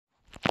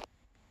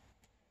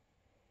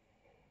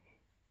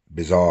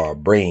Bizarre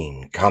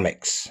Brain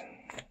Comics.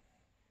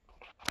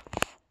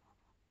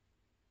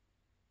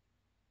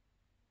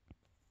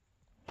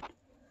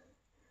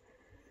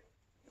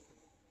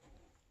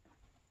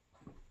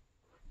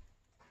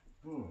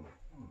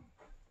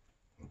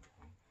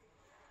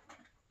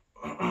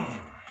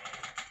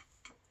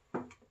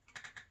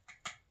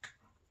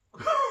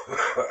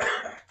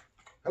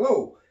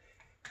 Hello,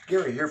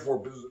 Gary here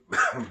for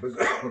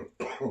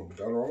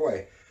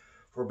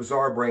for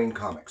Bizarre Brain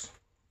Comics.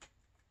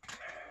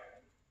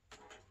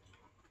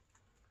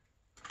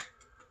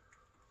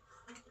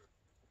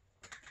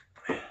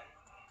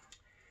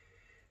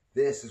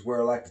 This is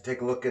where I like to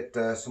take a look at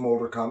some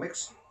older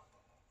comics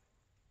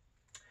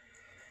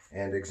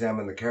and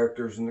examine the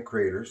characters and the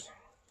creators,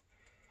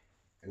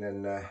 and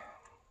then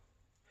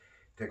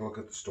take a look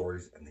at the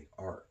stories and the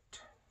art.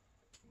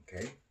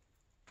 Okay.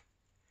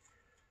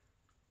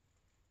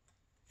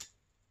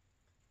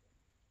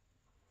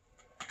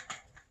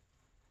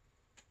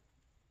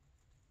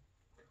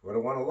 What I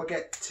want to look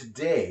at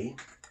today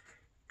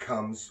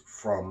comes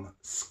from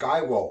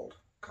Skywald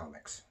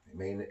comics. You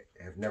may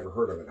have never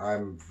heard of it.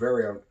 I'm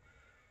very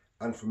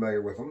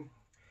unfamiliar with them.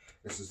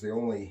 This is the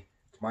only,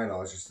 to my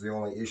knowledge, this is the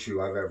only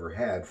issue I've ever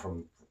had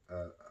from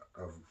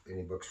of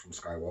any books from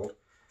Skywald.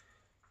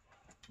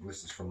 And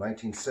this is from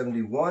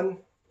 1971.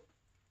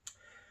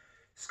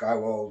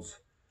 Skywald's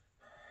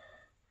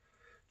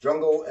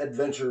Jungle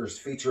Adventures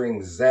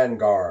featuring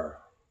Zangar.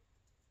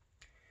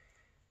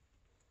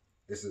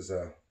 This is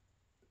a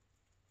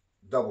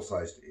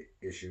double-sized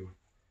issue,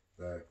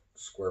 the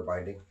square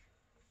binding.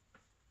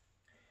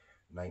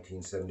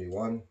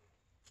 1971.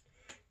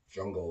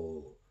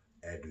 Jungle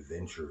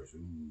Adventures.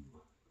 Ooh.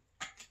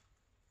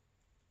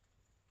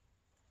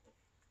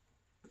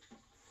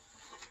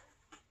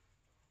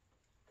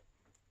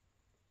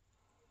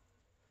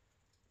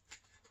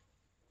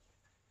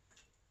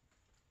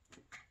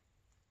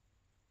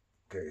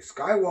 Okay,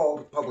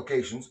 Skywald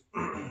Publications.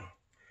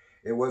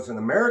 It was an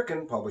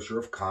American publisher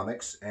of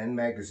comics and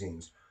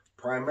magazines,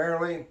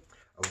 primarily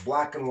of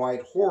black and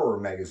white horror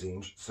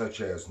magazines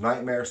such as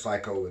Nightmare,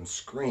 Psycho, and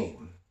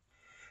Scream.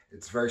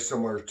 It's very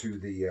similar to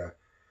the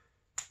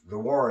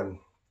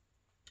Warren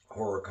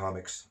horror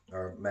comics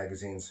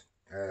magazines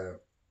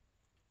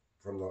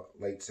from the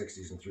late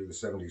 60s and through the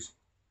 70s.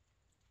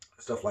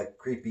 Stuff like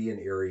Creepy and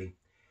Eerie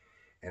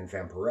and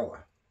Vampirella.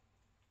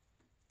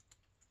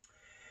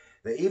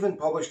 They even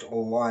published a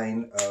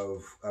line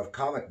of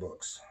comic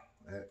books.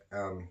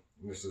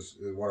 This is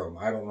one of them.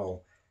 I don't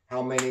know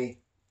how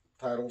many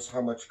titles, how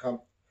many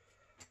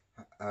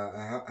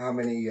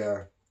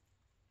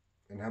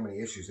and how many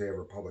issues they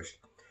ever published.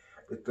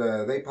 But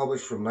they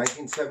published from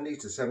 1970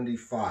 to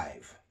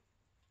 75.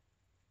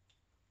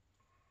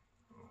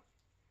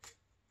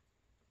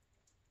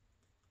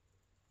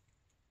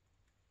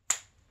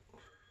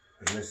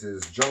 And this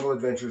is Jungle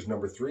Adventures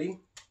number 3,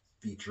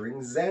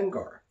 featuring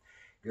Zangar.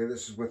 Okay,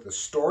 this is with the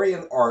story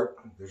and art.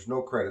 There's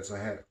no credits. I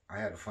had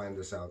to find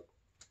this out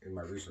in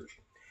my research.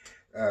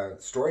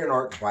 Story and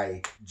art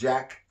by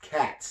Jack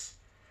Katz,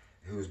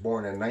 who was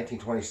born in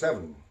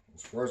 1927.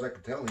 As far as I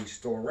can tell, he's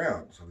still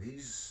around. So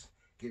he's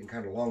getting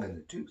kind of long in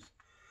the tooth.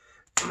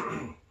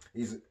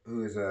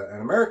 Who is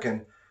an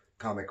American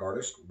comic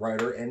artist,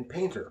 writer, and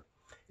painter.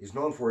 He's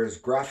known for his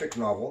graphic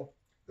novel,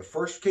 The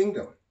First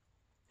Kingdom.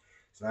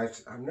 So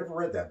I've never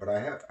read that, but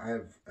I have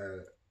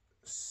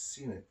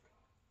seen it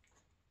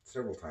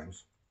several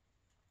times.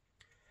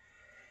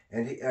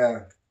 And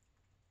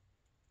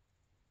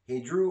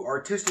he drew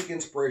artistic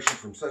inspiration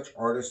from such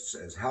artists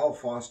as Hal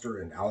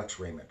Foster and Alex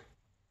Raymond.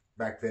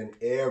 Back then,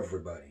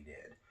 everybody did.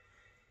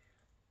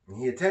 And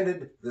he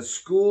attended the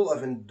School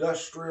of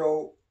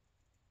Industrial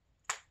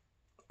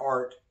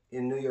Art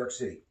in New York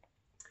City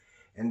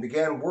and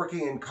began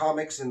working in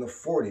comics in the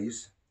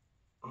 40s.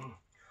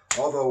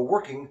 Although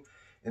working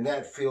in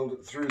that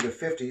field through the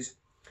 50s,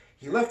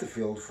 he left the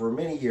field for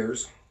many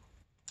years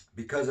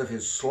because of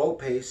his slow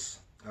pace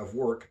of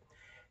work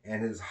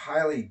and his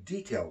highly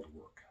detailed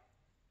work.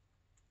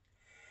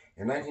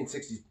 In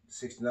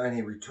 1969,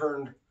 he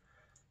returned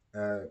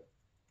to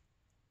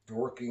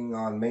working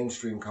on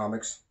mainstream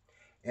comics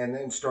and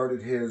then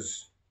started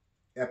his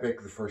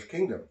epic, The First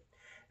Kingdom.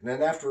 And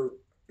then after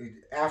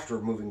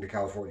moving to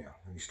California,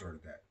 he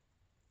started that.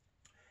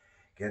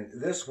 Again,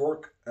 this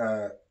work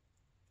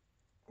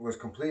was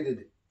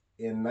completed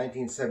in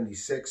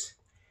 1976,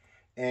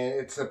 and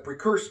it's a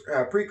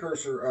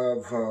precursor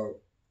of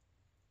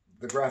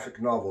the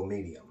graphic novel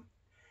medium,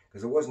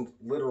 because it wasn't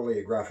literally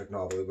a graphic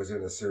novel. It was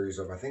in a series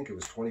of, I think it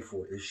was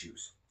 24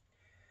 issues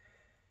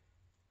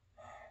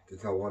to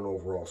tell one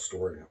overall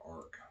story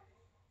arc.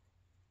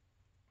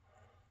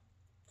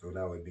 So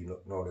now it would be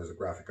known as a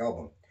graphic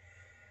album.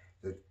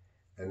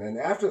 And then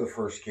after The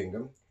First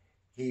Kingdom,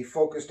 he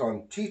focused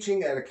on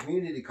teaching at a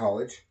community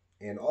college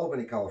in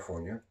Albany,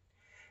 California,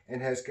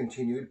 and has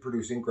continued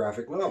producing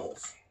graphic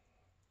novels.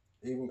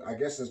 Even, I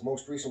guess his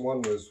most recent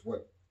one was,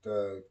 what,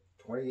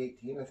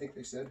 2018, I think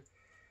they said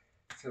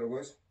it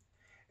was.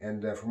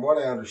 And from what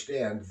I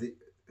understand,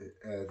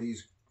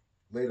 these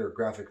later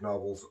graphic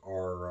novels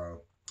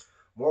are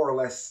more or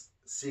less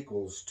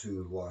sequels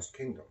to The Lost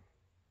Kingdom.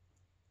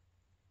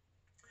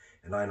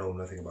 And I know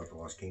nothing about The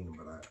Lost Kingdom,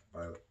 but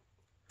I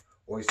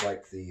always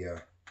liked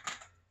the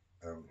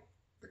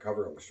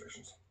cover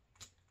illustrations.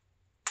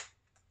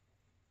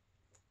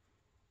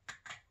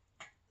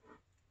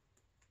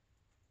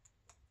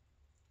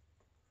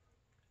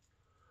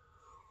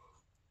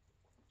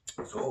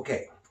 So,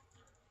 okay.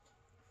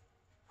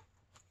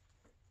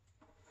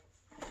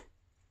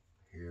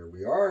 Here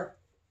we are,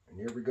 and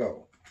here we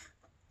go.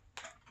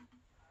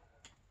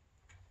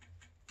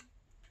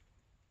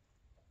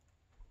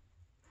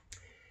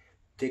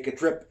 Take a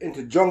trip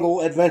into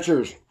jungle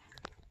adventures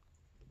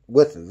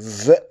with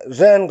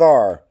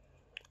Zangar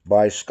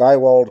by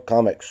Skywald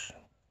Comics.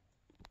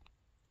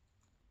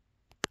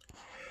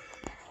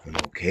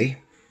 Okay,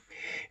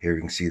 here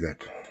you can see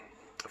that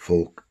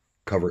full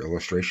cover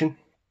illustration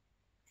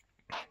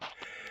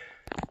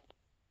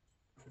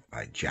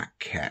by Jack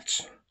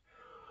Katz.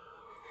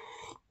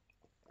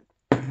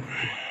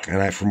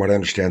 And from what I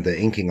understand, the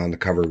inking on the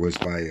cover was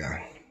by,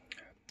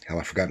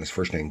 I've forgotten his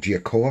first name,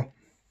 Giacoa,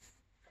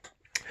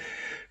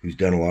 who's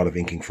done a lot of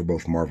inking for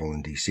both Marvel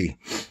and DC.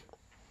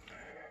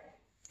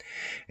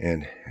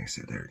 And like I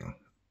said, there you go,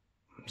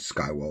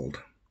 Skywald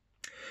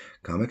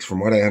Comics. From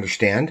what I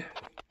understand,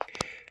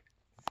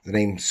 the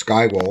name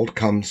Skywald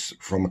comes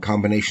from a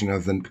combination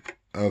of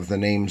the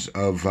names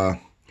of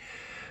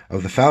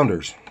the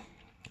founders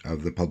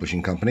of the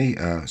publishing company.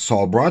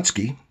 Saul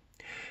Brodsky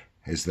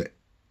is the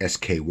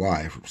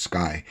SKY from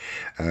Sky,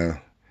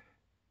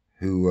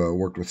 who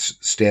worked with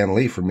Stan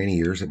Lee for many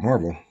years at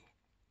Marvel.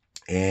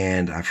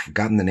 And I've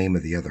forgotten the name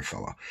of the other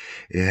fellow.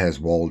 It has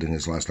Wald in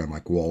his last name,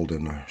 like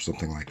Walden or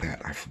something like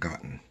that. I've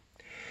forgotten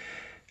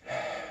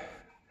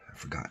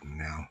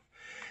now.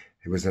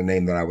 It was a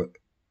name that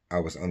I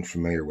was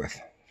unfamiliar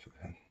with.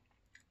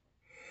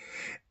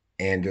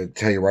 And to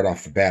tell you right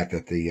off the bat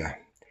that the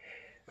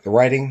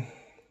writing,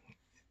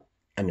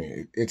 I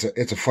mean, it's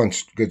a fun,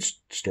 good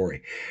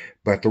story,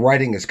 but the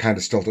writing is kind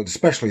of stilted,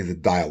 especially the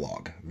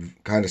dialogue,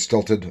 kind of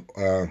stilted,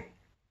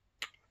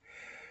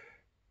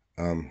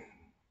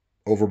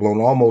 overblown,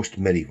 almost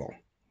medieval.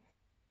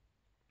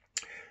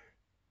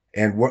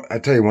 And what I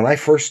tell you, when I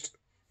found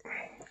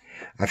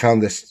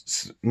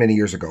this many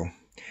years ago,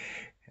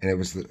 and it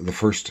was the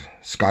first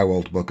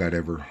Skywald book I'd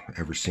ever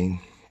seen.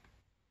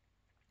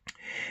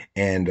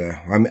 And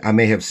I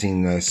may have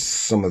seen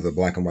some of the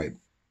black and white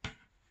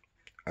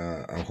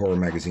horror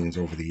magazines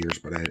over the years,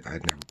 but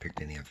I'd never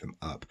picked any of them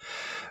up.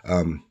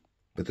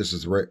 But this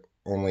is the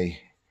only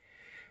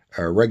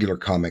regular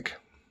comic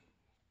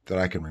that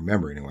I can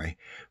remember, anyway,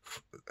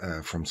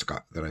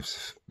 that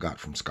I've got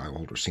from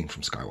Skywald or seen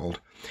from Skywald.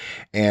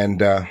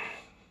 And of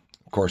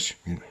course,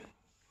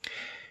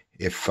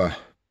 if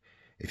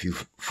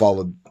you've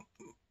followed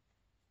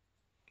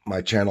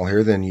my channel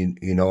here, then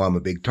you know I'm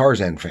a big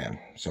Tarzan fan.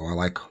 So I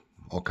like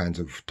all kinds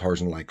of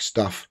Tarzan-like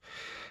stuff,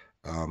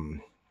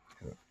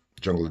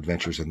 jungle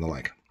adventures and the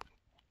like.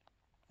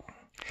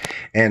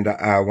 And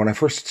when I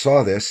first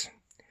saw this,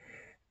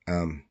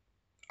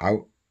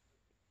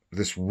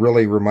 this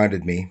really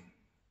reminded me,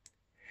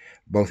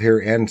 both here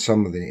and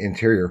some of the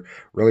interior,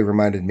 really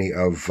reminded me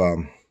of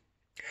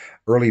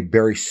early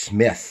Barry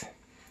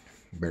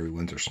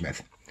Windsor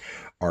Smith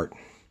art.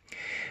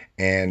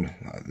 And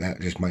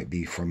that just might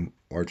be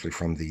largely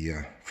from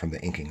the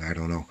inking. I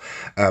don't know.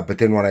 But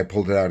then when I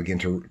pulled it out again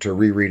to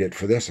reread it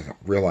for this, I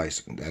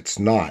realized that's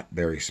not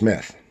Barry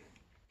Smith.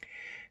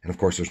 And of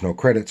course, there's no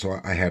credit, so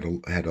I had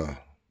to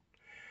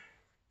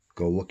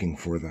go looking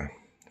for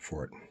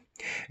it.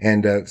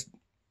 And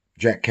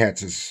Jack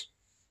Katz is,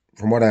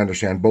 from what I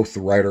understand, both the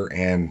writer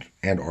and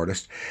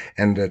artist.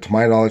 And to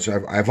my knowledge,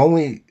 I've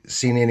only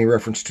seen any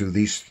reference to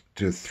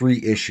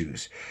 3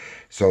 issues.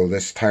 So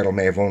this title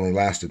may have only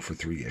lasted for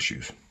 3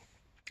 issues.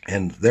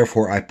 And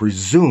therefore, I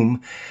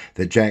presume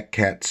that Jack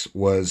Katz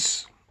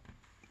was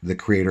the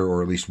creator,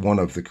 or at least one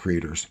of the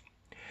creators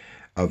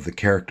of the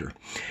character.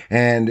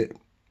 And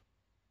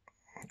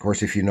of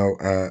course, if you know,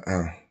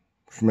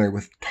 familiar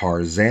with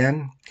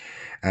Tarzan,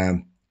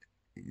 you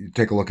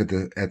take a look at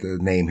the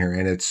name here,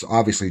 and it's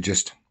obviously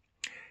just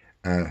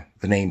the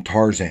name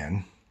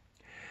Tarzan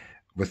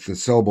with the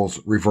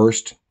syllables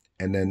reversed,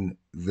 and then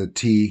the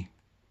T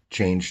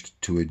changed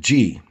to a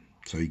G.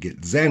 So you get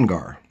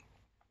Zangar.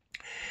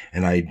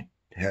 And I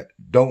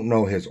don't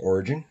know his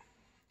origin,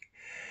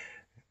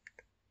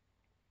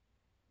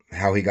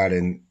 how he got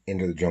into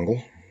the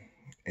jungle.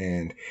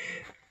 And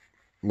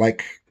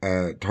like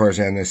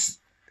Tarzan,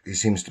 he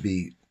seems to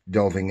be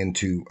delving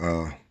into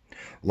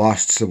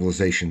lost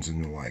civilizations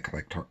and the like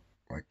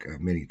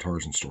many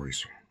Tarzan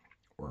stories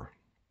were.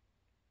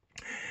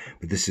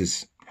 But this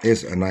is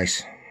a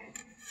nice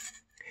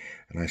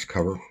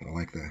cover. I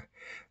like the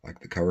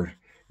cover.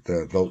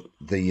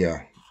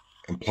 The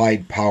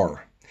implied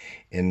power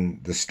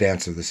in the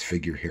stance of this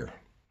figure here,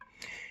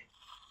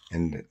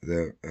 and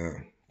the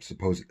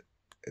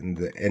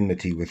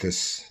enmity with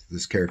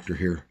this character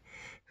here.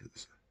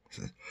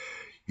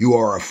 "You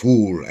are a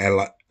fool,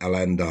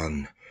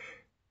 Alandan,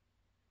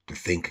 to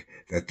think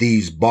that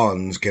these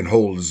bonds can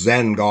hold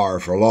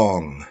Zangar for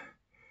long.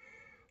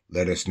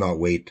 Let us not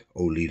wait,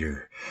 O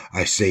leader.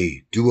 I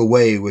say, do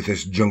away with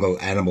this jungle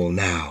animal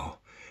now.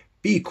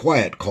 Be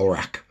quiet,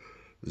 Kolrak.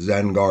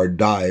 Zangar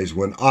dies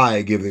when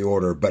I give the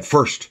order, but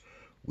first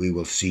we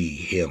will see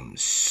him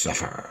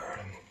suffer.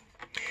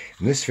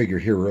 And this figure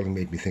here really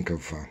made me think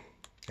of,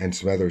 and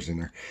some others in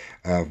there,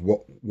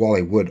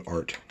 Wally Wood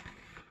art.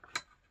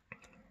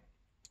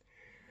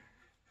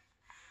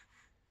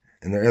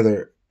 And there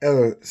are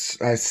other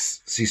I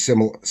see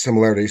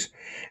similarities,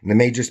 and it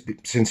may just be,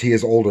 since he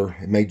is older,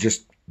 it may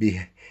just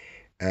be,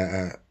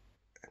 it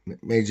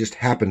may just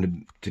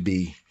happen to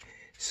be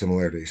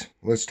similarities.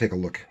 Let's take a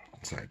look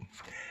inside.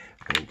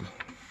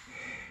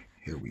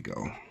 Here we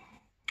go.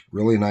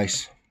 Really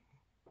nice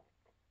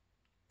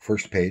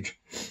first page,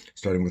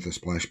 starting with a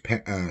splash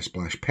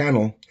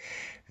panel,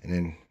 and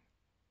then,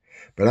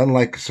 but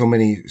unlike so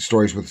many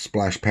stories with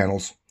splash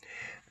panels,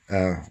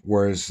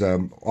 whereas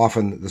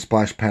often the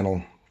splash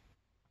panel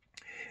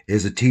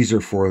is a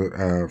teaser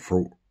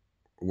for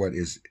what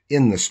is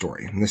in the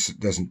story, and this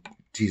doesn't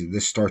tease it.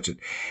 This starts it,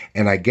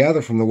 and I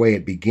gather from the way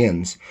it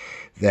begins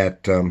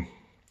that, and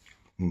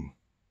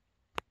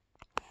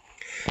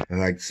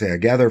like I say, I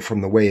gather from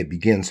the way it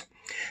begins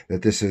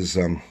that this is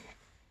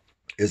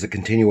a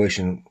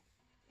continuation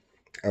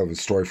of a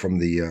story from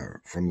the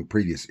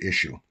previous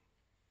issue.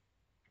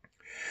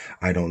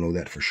 I don't know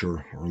that for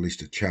sure, or at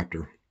least a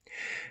chapter.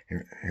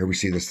 Here we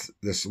see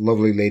this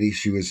lovely lady.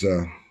 She was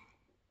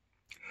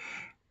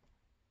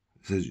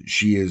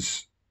she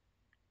is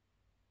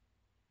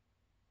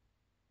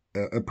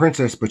a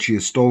princess, but she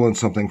has stolen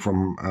something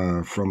from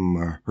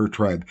her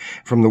tribe.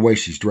 From the way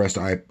she's dressed,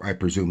 I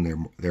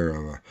presume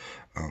they're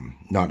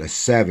not a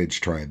savage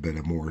tribe, but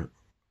a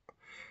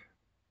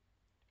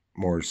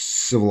more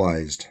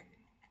civilized,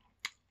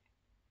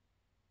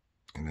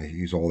 and I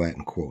use all that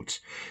in quotes,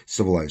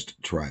 civilized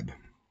tribe.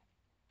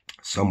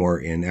 Somewhere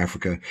in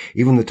Africa.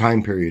 Even the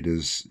time period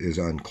is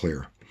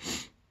unclear.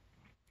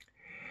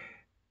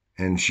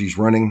 And she's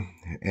running,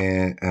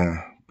 and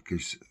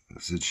because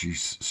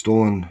she's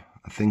stolen,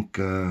 I think,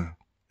 a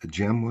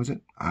gem, was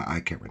it? I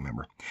can't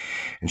remember.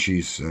 And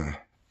she's to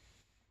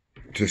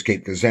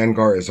escape. The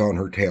Zangar is on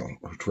her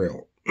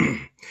trail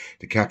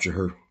to capture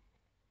her.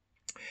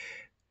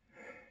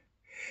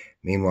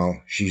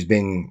 Meanwhile, she's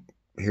being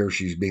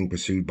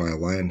pursued by a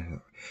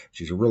lion.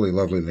 She's a really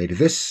lovely lady.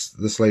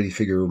 This lady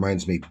figure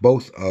reminds me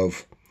both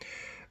of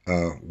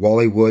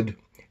Wally Wood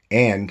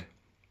and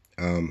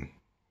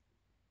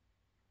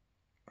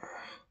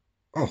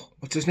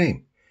what's his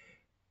name?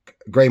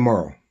 Gray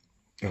Morrow.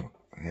 Oh,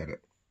 I had a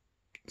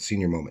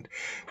senior moment.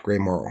 Gray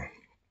Morrow.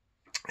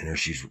 And there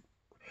she's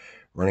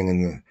running,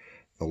 and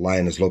the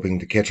lion is loping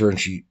to catch her, and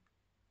she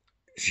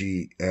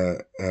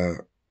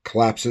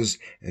collapses,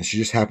 and she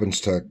just happens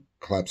to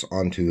collapse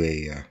onto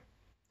a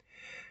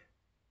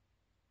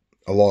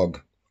log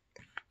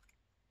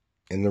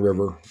in the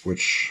river,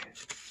 which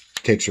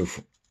takes her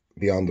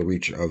beyond the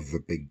reach of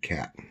the big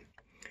cat.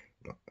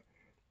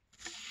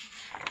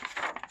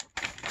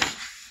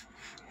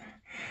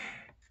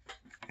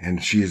 And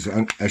as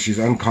she's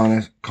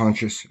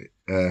unconscious,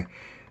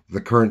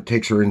 the current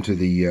takes her into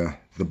the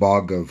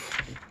bog of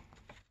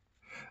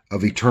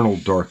eternal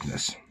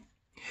darkness,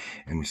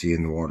 and we see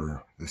in the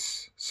water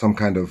some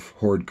kind of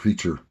horrid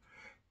creature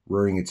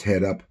rearing its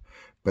head up,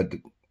 but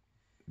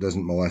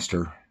doesn't molest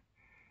her.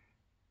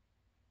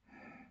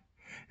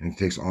 And it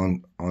takes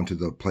onto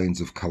the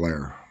plains of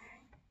Kalair.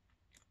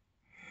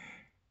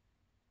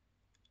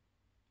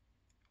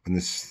 And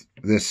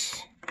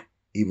this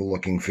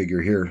evil-looking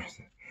figure here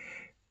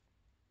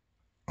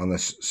on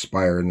this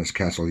spire in this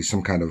castle, he's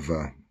some kind of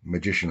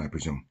magician, I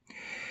presume,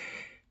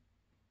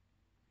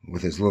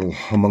 with his little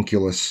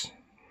homunculus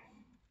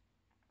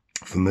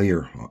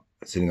familiar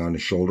sitting on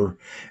his shoulder,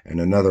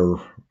 and another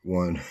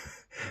one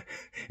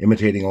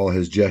imitating all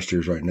his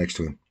gestures right next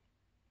to him.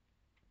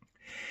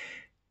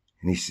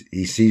 And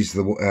he sees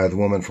the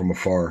woman from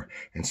afar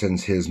and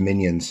sends his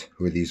minions,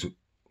 who are these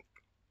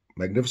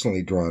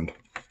magnificently drawn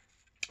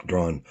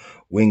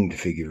winged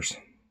figures,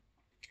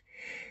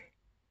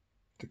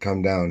 to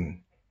come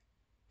down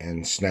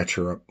and snatch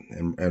her up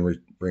and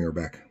bring her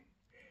back.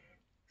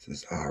 It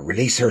says,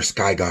 "Release her,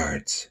 sky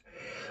guards.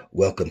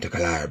 Welcome to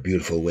Kalair,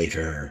 beautiful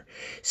wayfarer.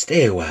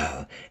 Stay a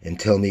while and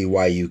tell me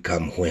why you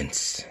come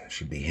whence."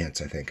 Should be hence,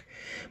 I think.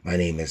 "My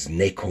name is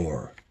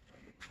Nakor."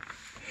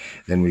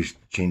 Then we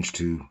change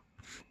to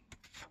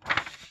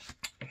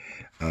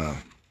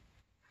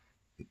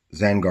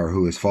Zangar,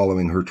 who is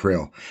following her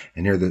trail.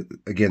 And here,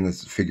 again,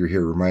 this figure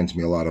here reminds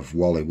me a lot of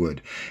Wally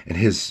Wood. And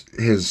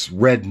his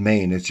red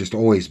mane is just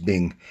always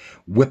being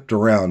whipped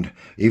around,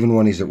 even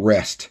when he's at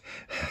rest.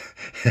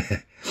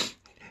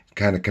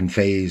 Kind of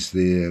conveys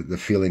the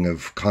feeling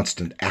of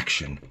constant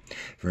action.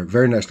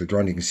 Very nicely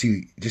drawn. You can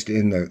see just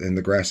in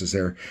the grasses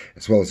there,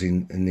 as well as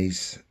in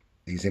these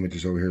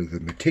images over here, the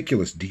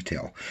meticulous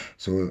detail.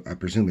 So I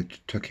presume it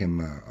took him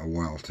a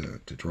while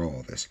to draw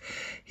all this.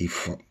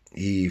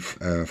 He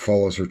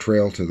follows her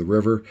trail to the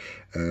river,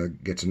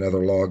 gets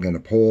another log and a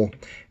pole,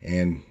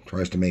 and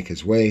tries to make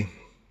his way.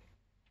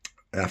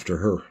 after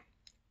her.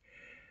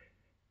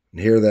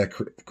 And here, that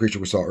creature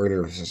we saw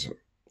earlier, this is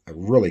a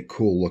really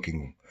cool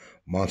looking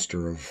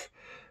monster of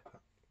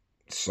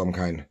some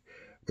kind,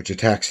 which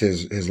attacks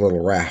his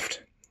little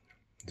raft.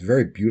 It's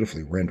very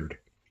beautifully rendered.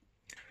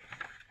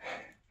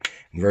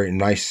 And very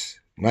nice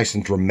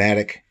and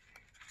dramatic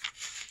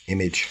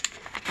image.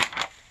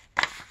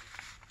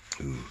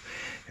 Ooh.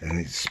 And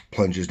he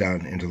plunges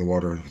down into the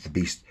water with the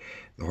beast,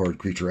 the horrid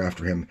creature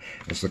after him.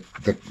 As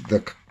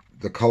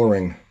the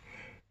coloring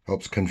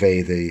helps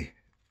convey the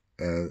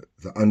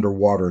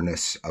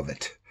underwaterness of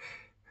it.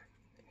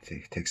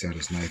 He takes out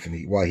his knife,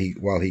 and while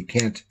he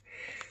can't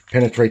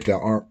penetrate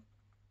the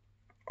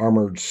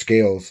armored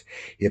scales,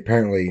 he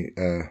apparently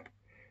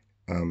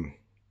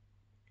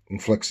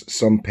inflicts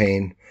some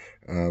pain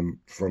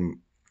from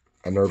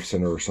a nerve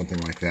center or something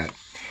like that.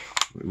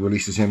 It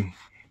releases him,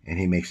 and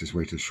he makes his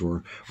way to the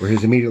shore, where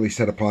he's immediately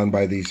set upon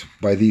by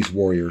these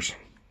warriors,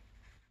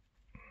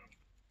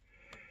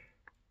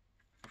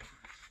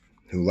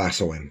 who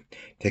lasso him,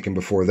 take him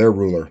before their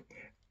ruler,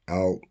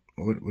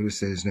 what did it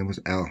say his name was?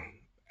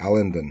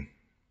 Alindon.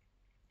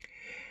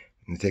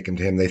 And they take him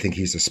to him. They think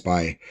he's a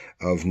spy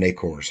of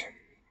Nakor's,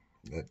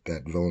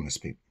 that villainous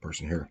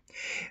person here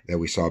that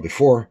we saw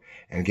before.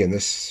 And again,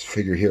 this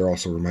figure here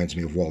also reminds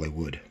me of Wally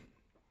Wood.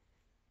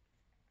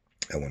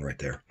 That one right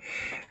there.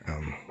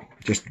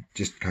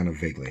 Just kind of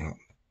vaguely.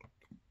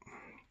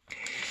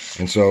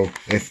 And so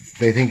if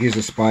they think he's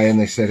a spy, and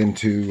they set him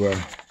to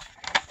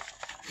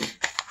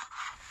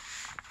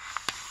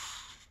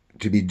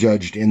be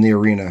judged in the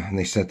arena, and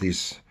they set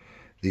these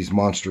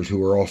monsters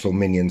who are also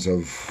minions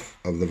of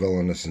the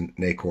villainous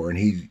Nakor, and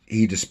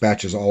he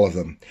dispatches all of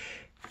them.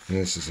 And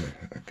this is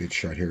a good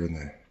shot here in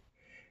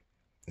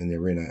the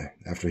arena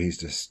after he's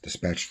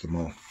dispatched them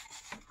all.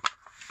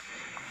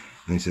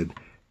 And he said,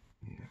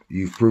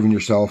 "You've proven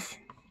yourself.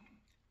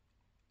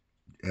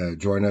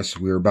 Join us.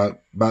 We're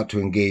about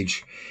to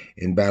engage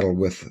in battle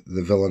with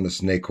the villainous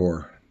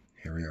Nakor."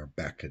 Here we are,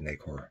 back to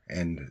Nakor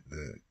and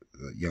the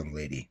young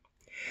lady.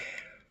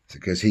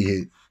 Because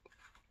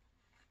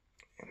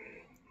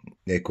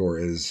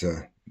Nakor is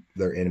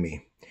their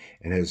enemy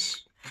and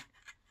has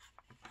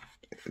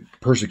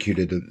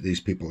persecuted these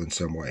people in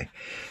some way.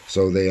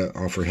 So they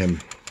offer him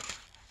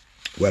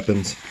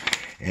weapons,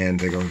 and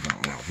they go,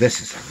 "Oh, now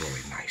this is a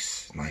really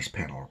nice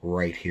panel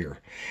right here."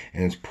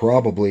 And it's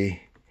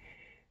probably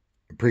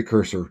a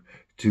precursor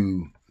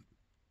to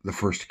the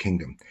First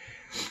Kingdom.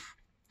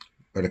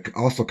 But it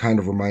also kind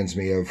of reminds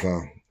me of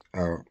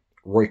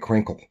Roy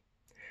Krinkle,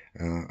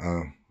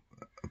 a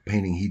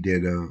painting he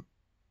did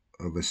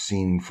of a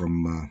scene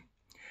from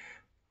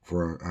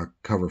for a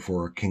cover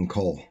for a King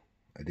Cole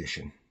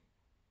edition.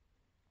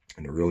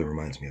 And it really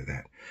reminds me of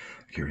that.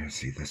 Here, you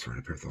see this right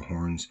up here, the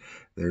horns.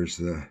 There's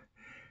the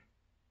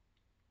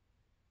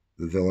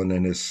villain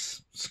and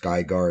his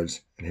sky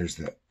guards, and here's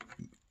the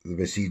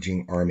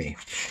besieging army.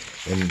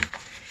 And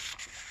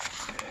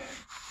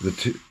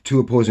the two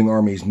opposing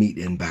armies meet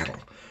in battle,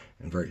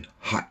 and very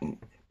hot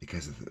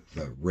because of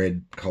the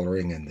red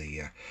coloring and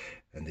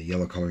the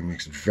yellow coloring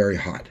makes it very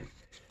hot,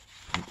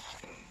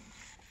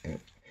 and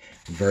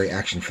very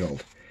action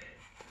filled,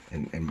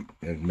 and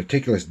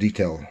meticulous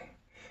detail.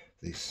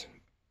 These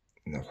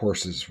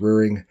horses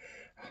rearing,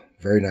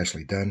 very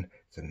nicely done.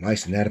 It's a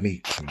nice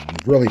anatomy, some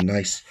really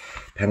nice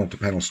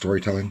panel-to-panel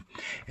storytelling,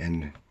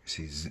 and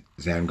see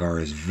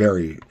Zangar is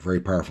very, very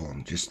powerful,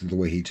 and just the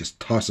way he just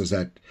tosses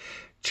that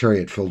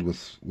chariot filled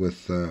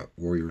with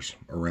warriors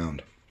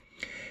around,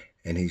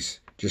 and he's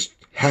just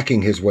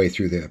hacking his way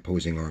through the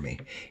opposing army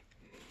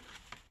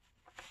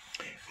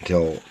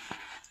until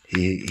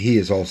he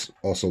is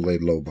also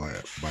laid low by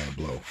a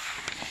blow.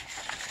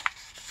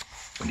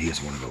 And he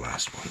is one of the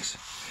last ones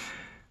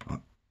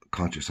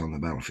conscious on the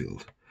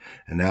battlefield.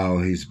 And now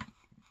the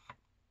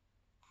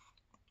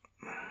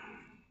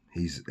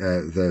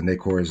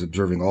Nakor is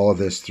observing all of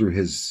this through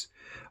his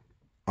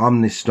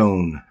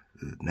Omnistone.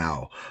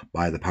 Now,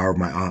 by the power of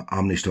my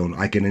Omnistone,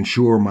 I can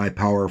ensure my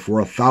power for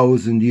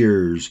 1,000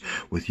 years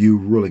with you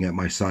ruling at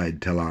my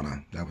side,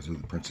 Telana. That was the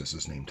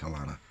princess's name,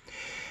 Telana.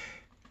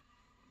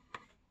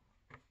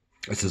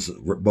 This is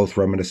both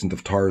reminiscent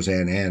of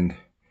Tarzan and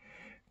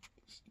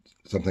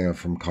something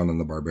from Conan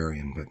the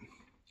Barbarian. But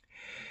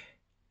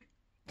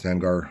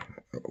Zangar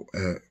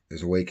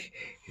is awake.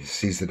 He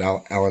sees that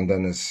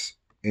Alindon is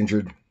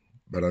injured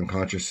but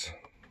unconscious.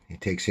 He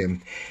takes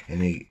him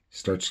and he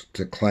starts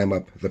to climb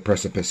up the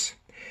precipice.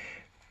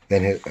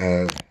 Then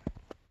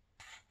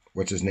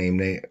what's his name?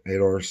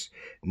 Nador's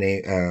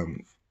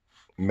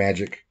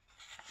magic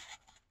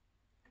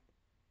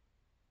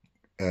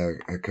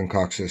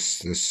concocts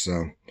this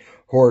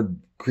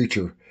horrid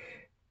creature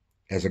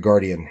as a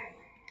guardian.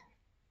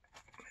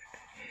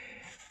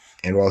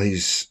 And while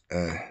he's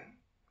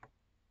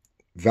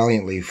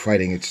valiantly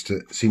fighting, it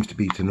seems to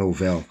be to no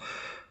avail.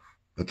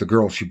 But the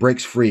girl, she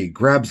breaks free,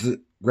 grabs the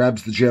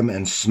gem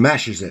and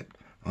smashes it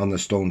on the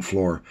stone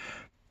floor.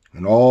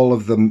 And all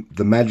of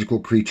the magical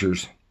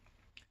creatures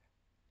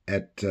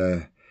at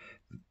the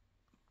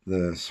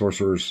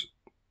sorcerer's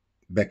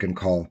beck and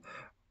call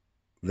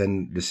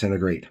then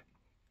disintegrate.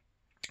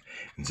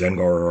 And Zangar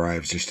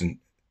arrives just in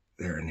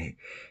there, and he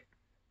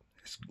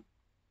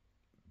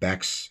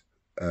backs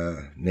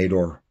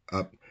Nador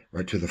up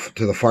right to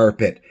the fire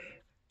pit,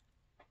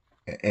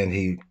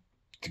 and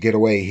to get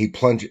away, he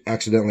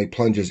accidentally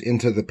plunges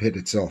into the pit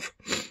itself.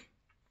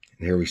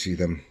 And here we see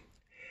them,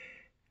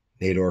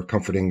 Nador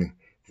comforting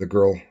the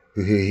girl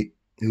who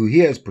he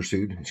has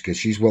pursued, because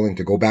she's willing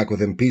to go back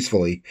with him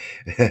peacefully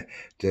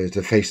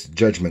to face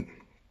judgment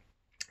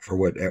for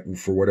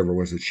whatever it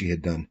was that she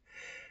had done.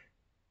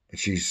 But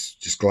she's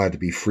just glad to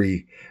be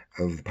free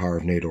of the power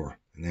of Nador,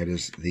 and that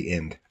is the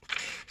end.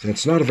 So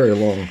it's not a very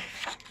long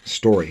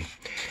story.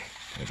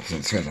 I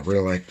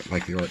really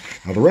like the art.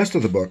 Now the rest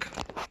of the book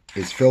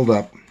is filled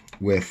up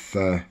with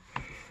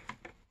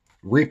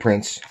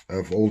reprints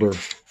of older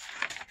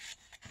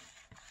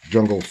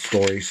jungle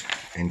stories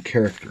and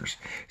characters.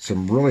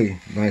 Some really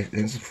nice,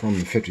 this is from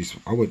the 50s.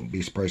 I wouldn't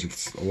be surprised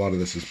if a lot of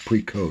this is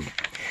pre-code.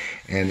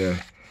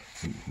 And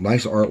some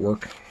nice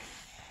artwork,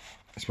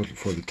 especially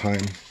for the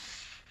time.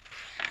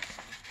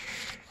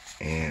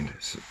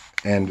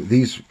 And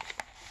these,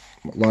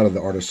 a lot of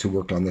the artists who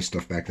worked on this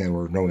stuff back then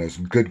were known as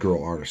good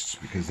girl artists,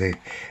 because they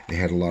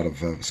had a lot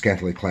of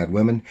scantily clad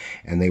women,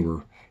 and they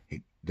were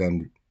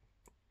done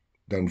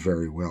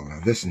very well. Now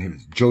this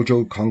is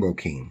Jojo Congo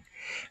King,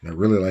 and I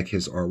really like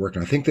his artwork.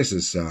 And I think this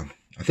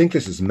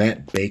is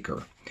Matt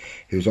Baker,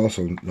 who was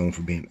also known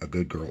for being a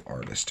good girl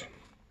artist.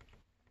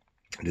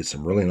 He did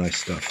some really nice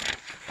stuff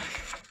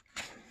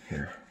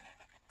here.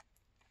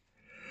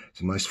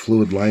 Some nice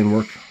fluid line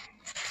work.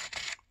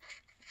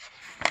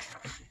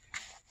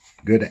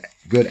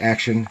 Good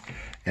action,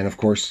 and of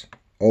course,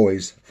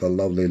 always the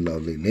lovely,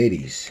 lovely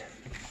ladies.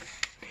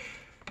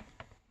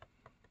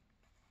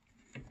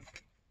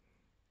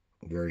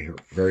 Very,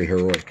 very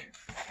heroic.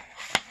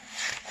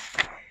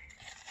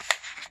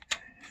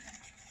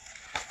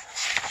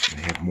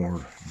 We have more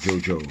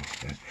JoJo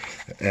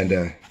and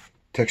a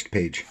text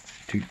page,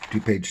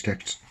 two-page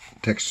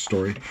text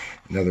story.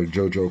 Another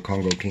JoJo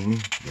Congo King,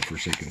 the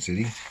Forsaken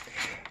City.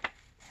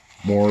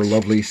 More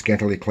lovely,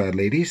 scantily clad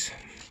ladies.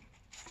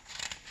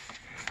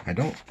 I'm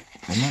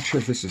not sure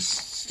if this is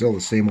still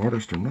the same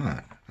artist or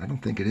not. I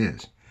don't think it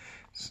is.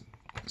 It's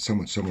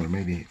somewhat similar,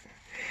 maybe.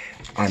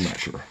 I'm not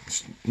sure.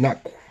 It's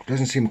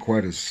doesn't seem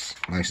quite as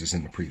nice as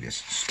in the previous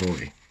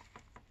story.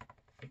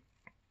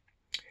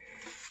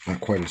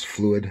 Not quite as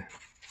fluid.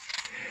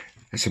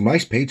 It's a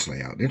nice page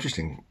layout.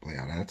 Interesting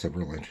layout. That's a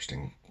real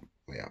interesting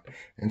layout.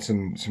 And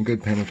some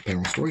good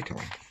panel-to-panel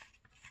storytelling.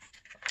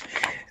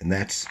 And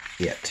that's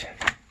it.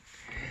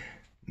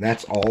 And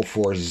that's all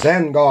for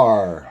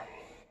Zangar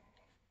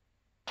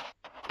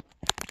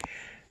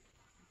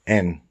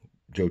and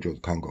JoJo the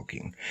Congo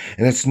King.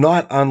 And it's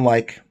not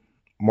unlike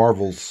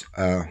Marvel's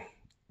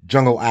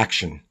Jungle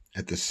Action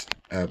at this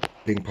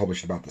being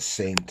published about the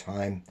same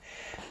time,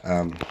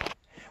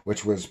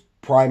 which was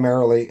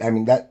primarily,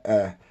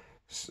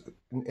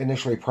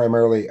 initially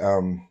primarily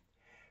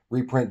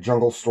reprint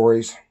jungle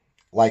stories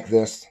like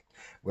this,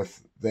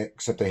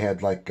 except they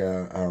had like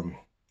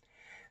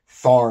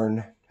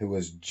Tharn, who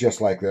was just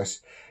like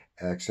this,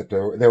 except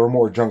there were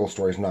more jungle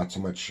stories, not so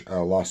much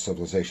lost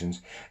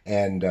civilizations,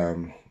 and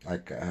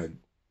like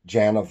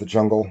Jan of the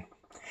Jungle.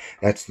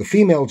 That's the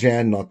female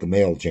Jan, not the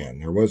male Jan.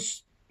 There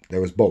was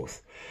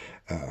both,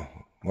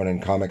 one in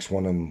comics,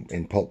 one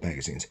in pulp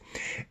magazines,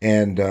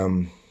 and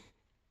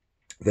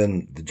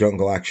then the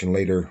Jungle Action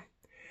later,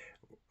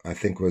 I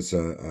think, was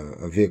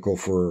a vehicle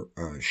for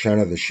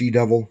Shanna the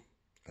She-Devil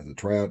as a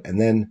tryout,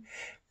 and then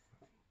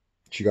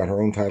she got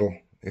her own title,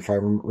 if I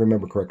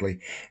remember correctly,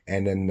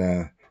 and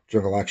then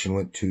Jungle Action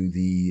went to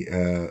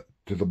the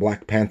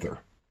Black Panther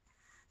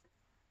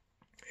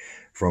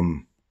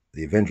from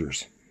the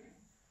Avengers.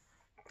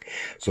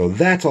 So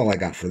that's all I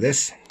got for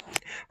this.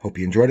 Hope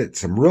you enjoyed it.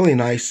 Some really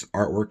nice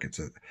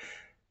artwork.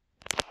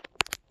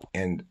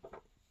 And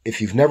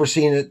if you've never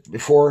seen it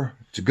before,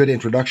 it's a good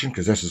introduction,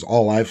 because this is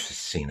all I've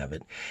seen of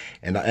it,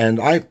 and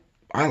I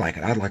like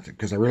it. I like it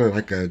because I really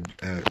like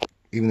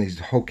even these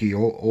hokey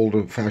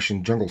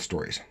old-fashioned jungle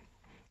stories.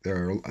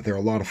 They're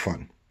a lot of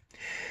fun.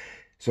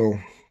 So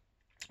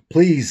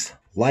please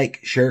like,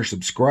 share,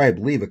 subscribe,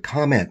 leave a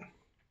comment,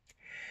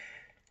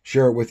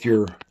 share it with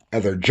your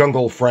other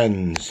jungle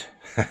friends,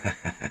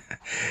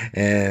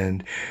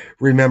 and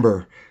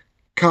remember,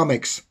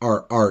 comics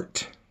are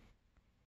art.